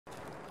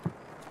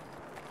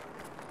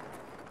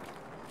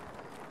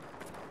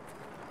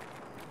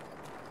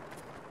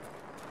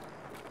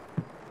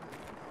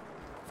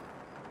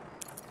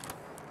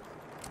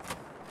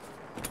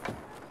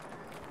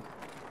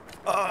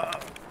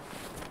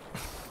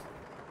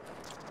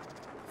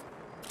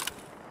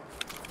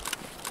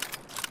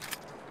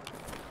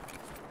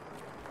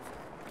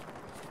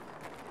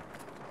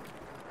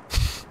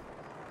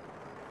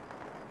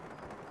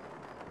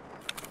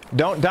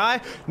Don't die.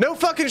 No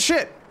fucking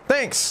shit.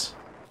 Thanks.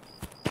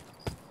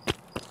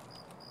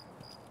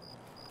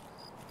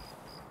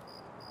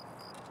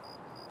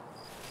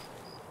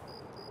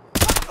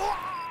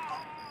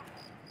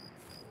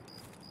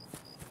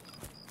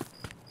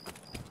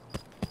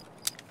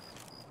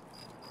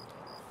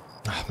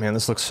 Oh, man,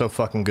 this looks so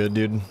fucking good,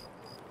 dude.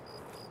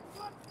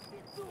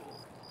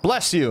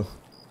 Bless you.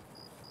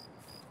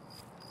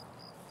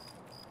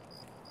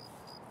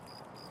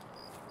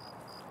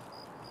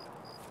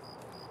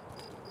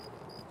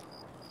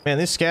 Man,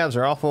 these scabs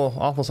are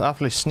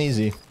awfully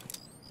sneezy.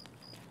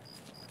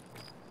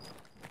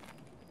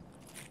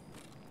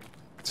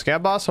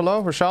 Scab boss,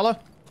 hello, Rashala?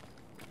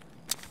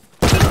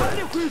 Ah,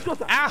 you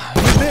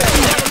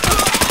bitch!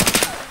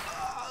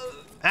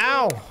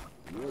 Ow!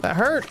 That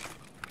hurt.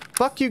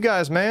 Fuck you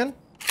guys, man.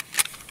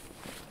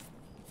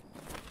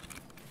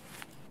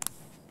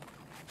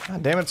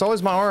 God damn it, it's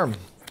always my arm.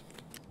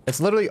 It's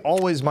literally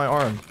always my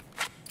arm.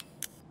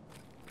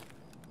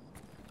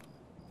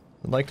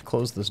 I'd like to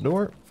close this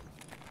door.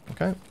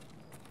 Okay.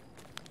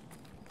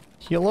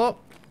 Heal up.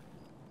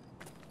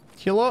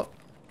 Heal up.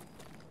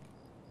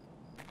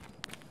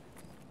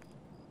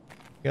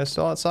 You guys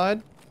still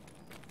outside?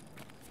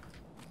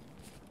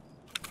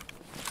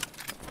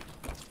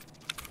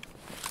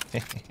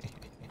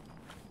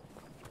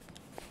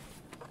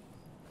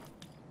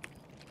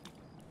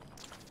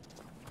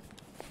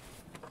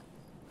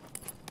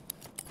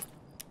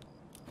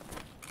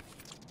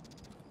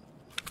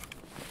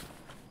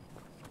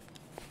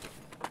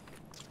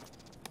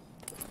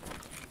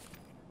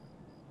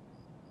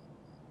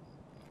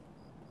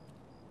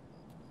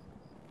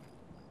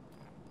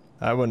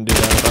 I wouldn't do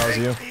that if I was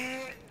you.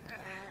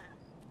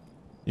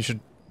 You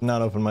should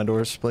not open my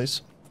doors,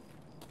 please.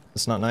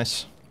 It's not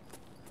nice.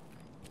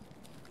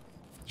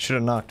 You should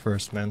have knocked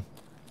first, man.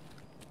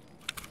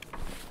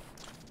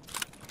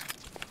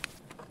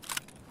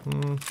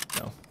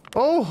 No.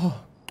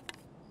 Oh!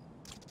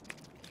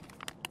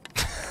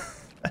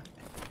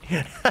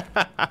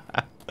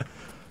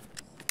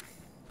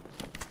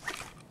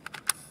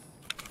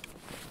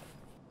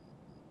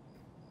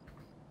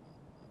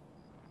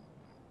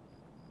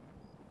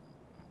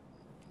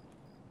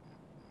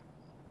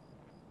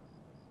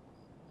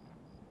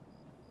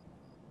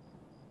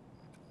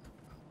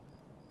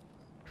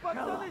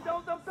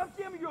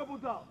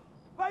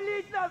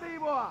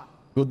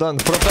 Куда он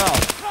пропал?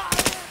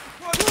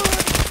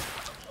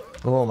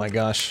 Oh my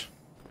gosh.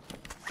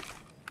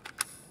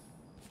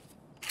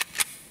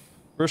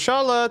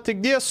 Rashala, ты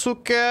где,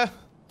 сука?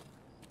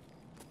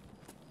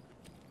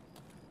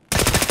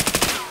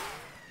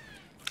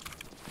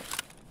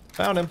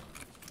 Found him.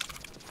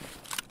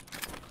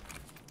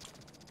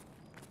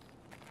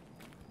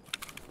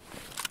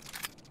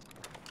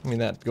 Give me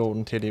that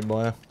golden titty,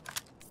 boy.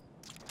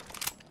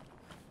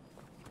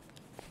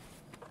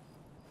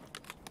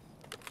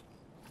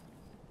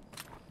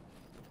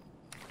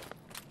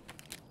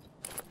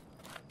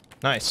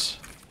 Nice.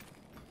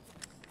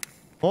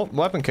 Well,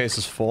 weapon case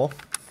is full.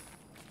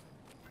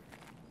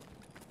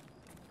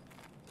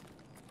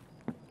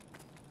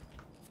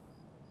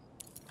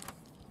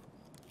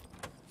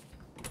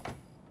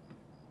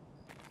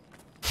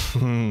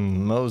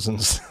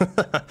 Mosens.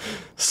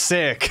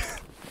 Sick.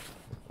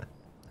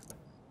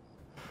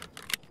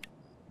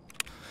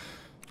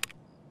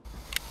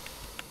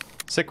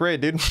 Sick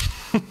raid, dude.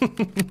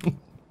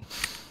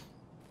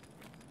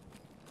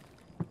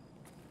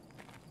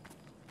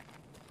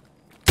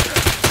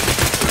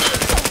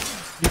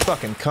 You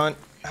fucking cunt.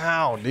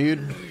 Ow,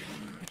 dude.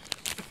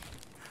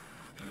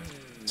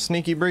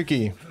 Sneaky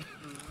breaky.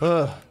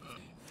 Ugh.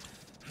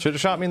 Should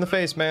have shot me in the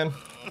face, man.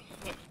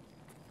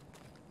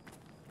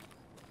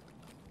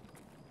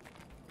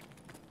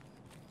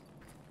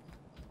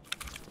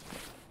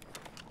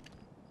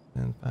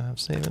 And 5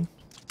 saving.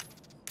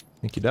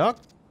 Thank you, dog.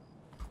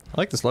 I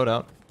like this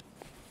loadout.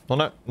 Well,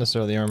 not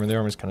necessarily the armor. The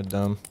armor's kind of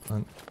dumb.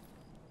 But...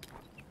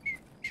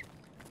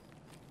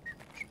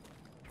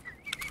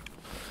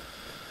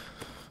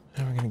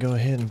 And we're gonna go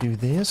ahead and do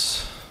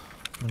this.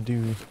 And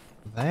do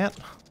that.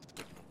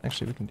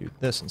 Actually, we can do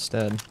this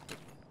instead.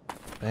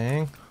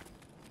 Bang.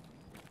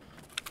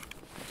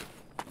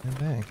 And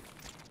bang.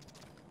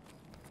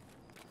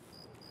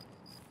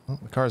 Well,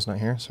 the car's not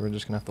here, so we're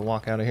just gonna have to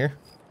walk out of here.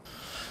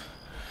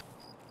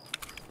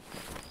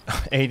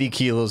 80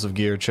 kilos of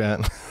gear, chat.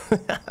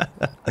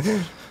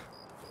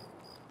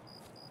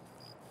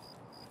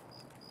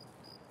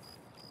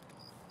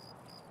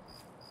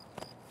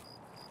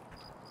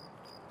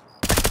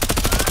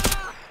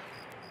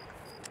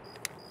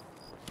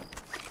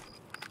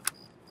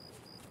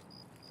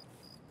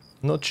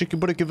 No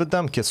чики-брики в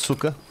дамке,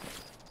 сука.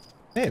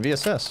 Hey,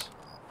 VSS.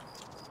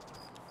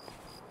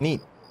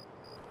 Neat.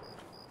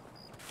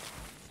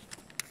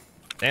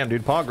 Damn,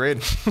 dude, paw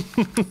grade.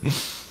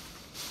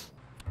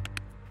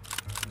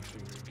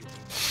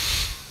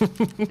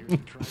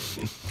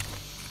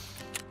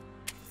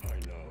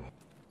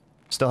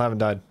 Still haven't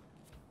died.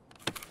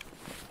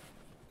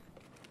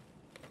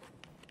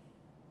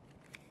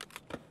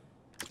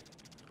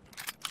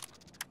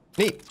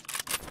 Neat.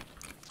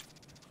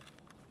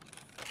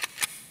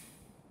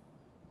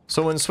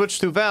 So when switch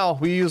to Val,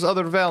 we use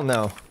other Val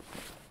now.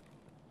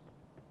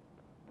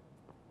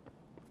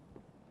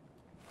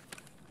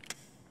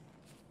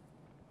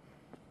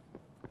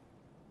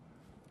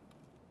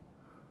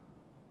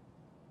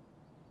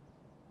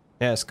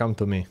 Yes, come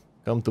to me.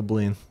 Come to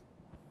Blin.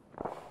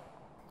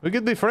 We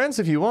could be friends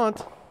if you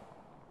want.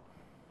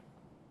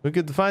 We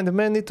could find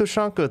many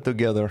Tushanka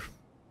together.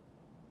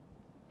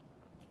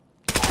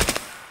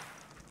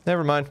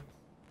 Never mind.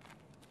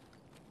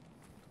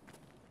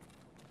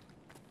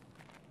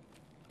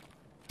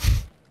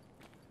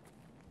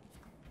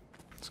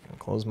 Just gonna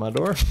close my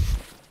door.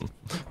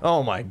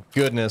 Oh my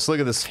goodness, look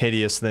at this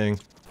hideous thing.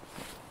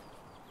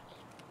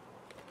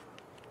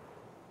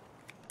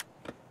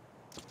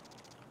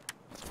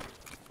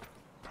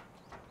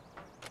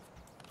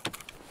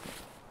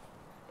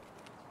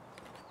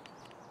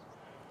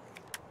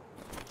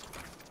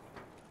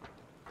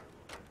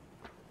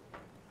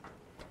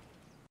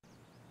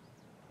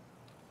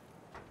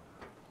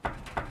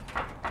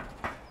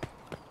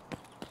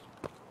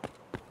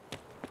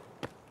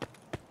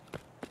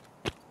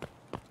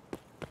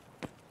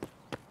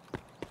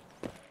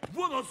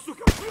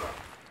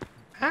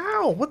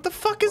 Ow! What the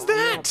fuck is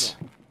that?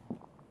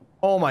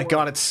 Oh my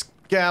god, it's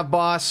Scav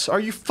Boss. Are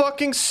you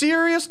fucking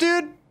serious,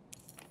 dude?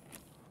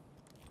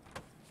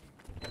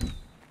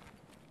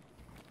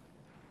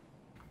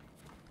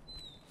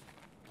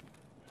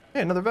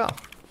 Hey, another valve.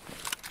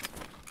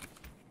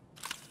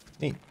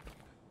 Neat.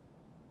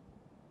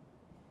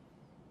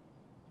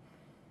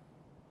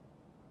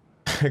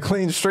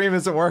 Clean stream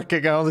isn't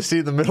working. I only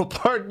see the middle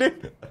part,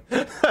 dude.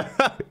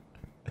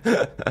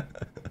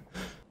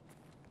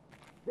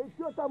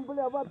 Там,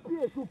 бля,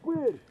 вопей,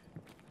 упырь!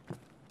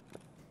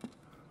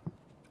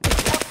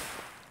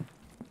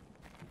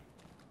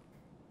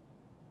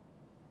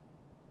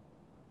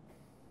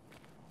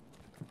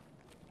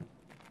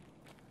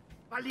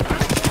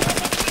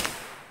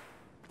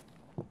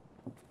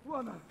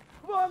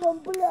 Вон он,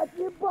 блядь,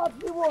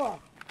 ебать его!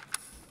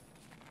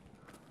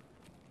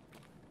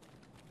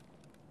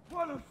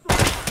 Вон он, сука!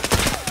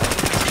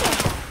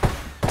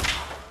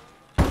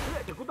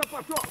 Блядь, ты куда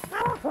пошел?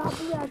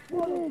 Блядь,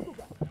 смотри,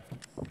 сука!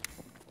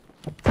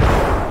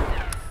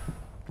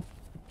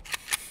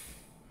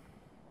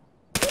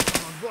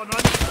 Вон он!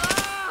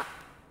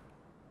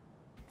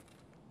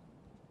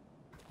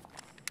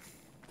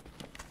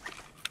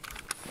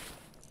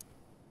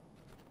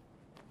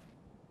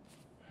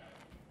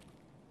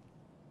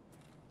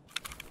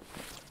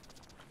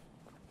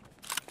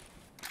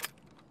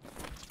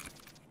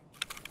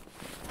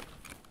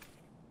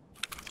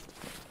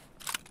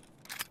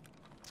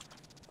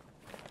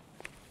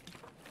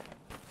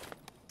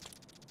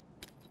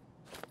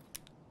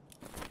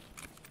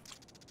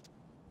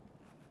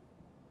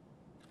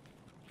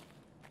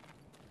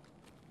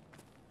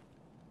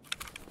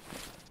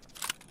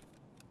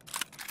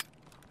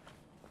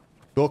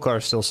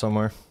 Glukhar still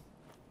somewhere.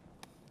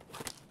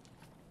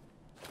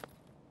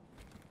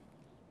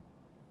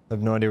 I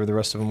have no idea where the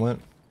rest of them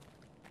went.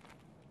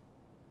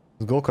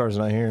 Gulkar's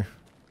not here.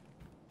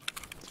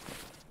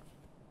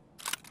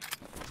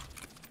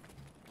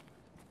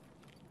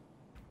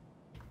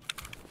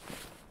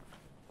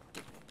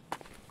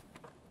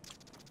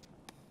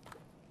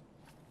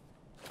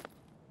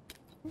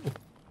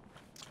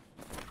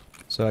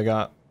 So I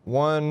got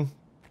 1,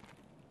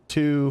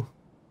 2,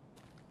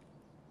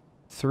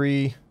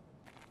 3.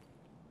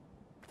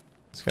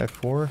 This guy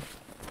 4?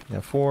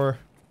 Yeah, 4,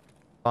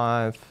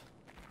 5,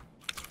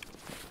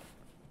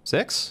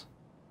 6?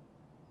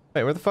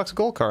 Wait, where the fuck's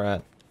Glukhar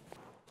at?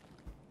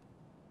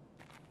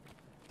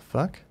 The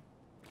fuck?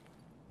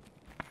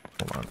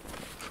 Hold on.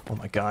 Oh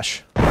my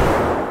gosh.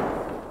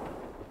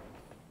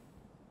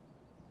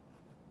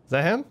 Is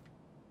that him?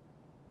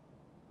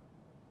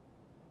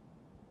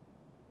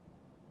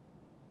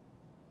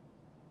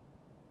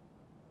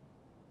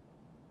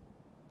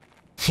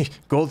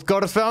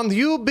 Glukhar found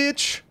you,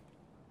 bitch!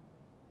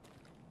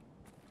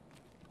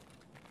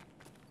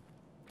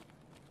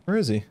 Where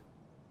is he?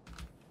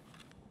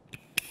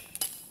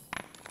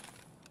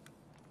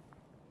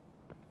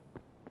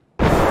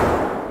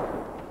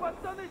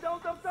 Пацаны, да он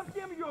там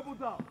совсем ёбу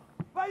дал!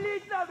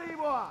 Валить надо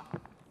его!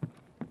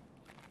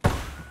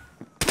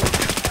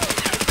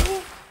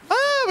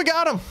 Ah, we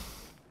got him!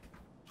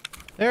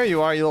 There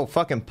you are, you little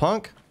fucking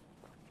punk.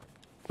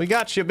 We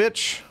got you,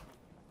 bitch.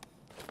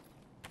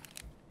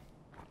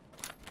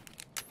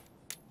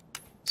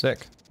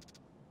 Sick.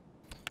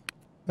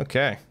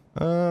 Okay.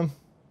 Dump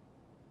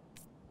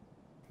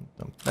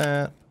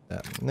that. Put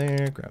that in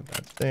there. Grab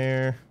that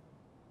there.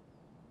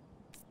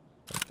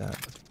 Put that.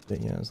 Put the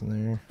videos in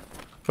there.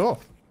 Cool.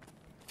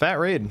 Fat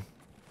raid.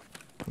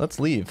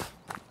 Let's leave.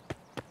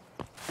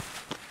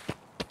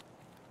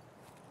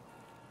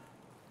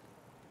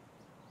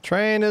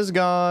 Train is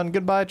gone.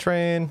 Goodbye,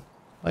 train.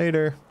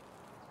 Later.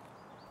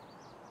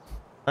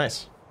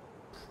 Nice.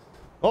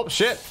 Oh,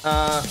 shit.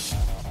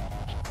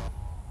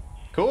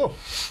 Cool.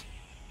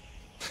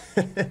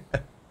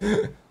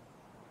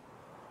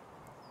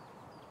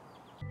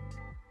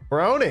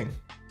 We're owning.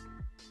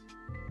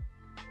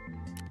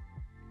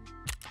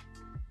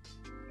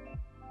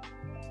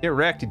 Get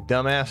wrecked, you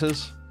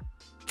dumbasses.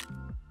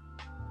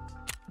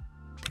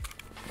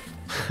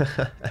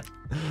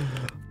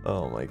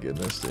 Oh my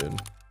goodness, dude.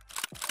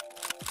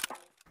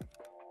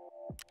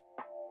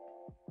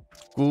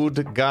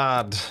 Good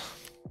God.